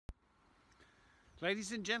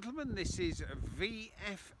Ladies and gentlemen, this is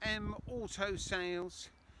VFM Auto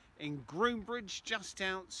Sales in Groombridge, just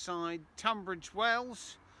outside Tunbridge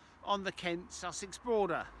Wells on the Kent-Sussex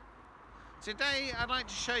border. Today I'd like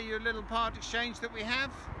to show you a little part exchange that we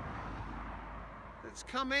have that's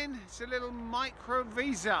come in. It's a little Micro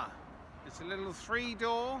Visa. It's a little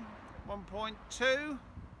 3-door 1.2.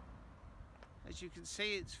 As you can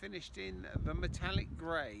see, it's finished in the metallic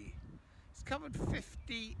grey. It's covered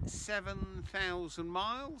 57,000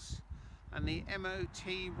 miles and the MOT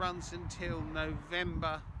runs until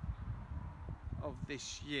November of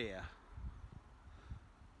this year.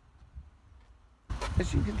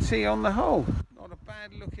 As you can see on the whole, not a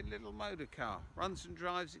bad looking little motor car. Runs and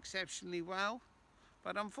drives exceptionally well,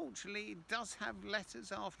 but unfortunately it does have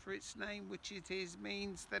letters after its name, which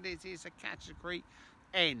means that it is a category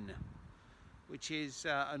N, which is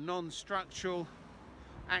a non-structural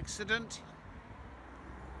accident.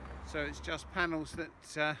 So it's just panels that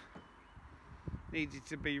needed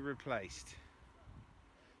to be replaced.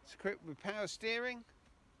 It's equipped with power steering,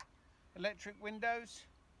 electric windows,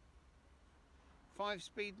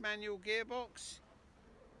 5-speed manual gearbox.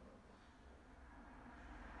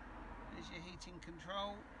 There's your heating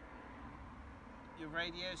control, your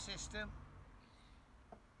radio system.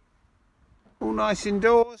 All nice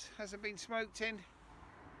indoors, hasn't been smoked in.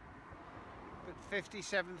 But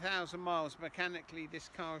 57,000 miles, mechanically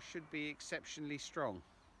this car should be exceptionally strong.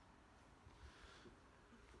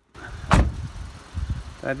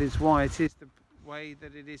 That is why it is the way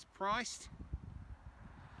that it is priced.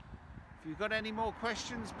 If you've got any more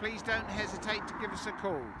questions, please don't hesitate to give us a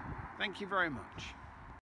call. Thank you very much.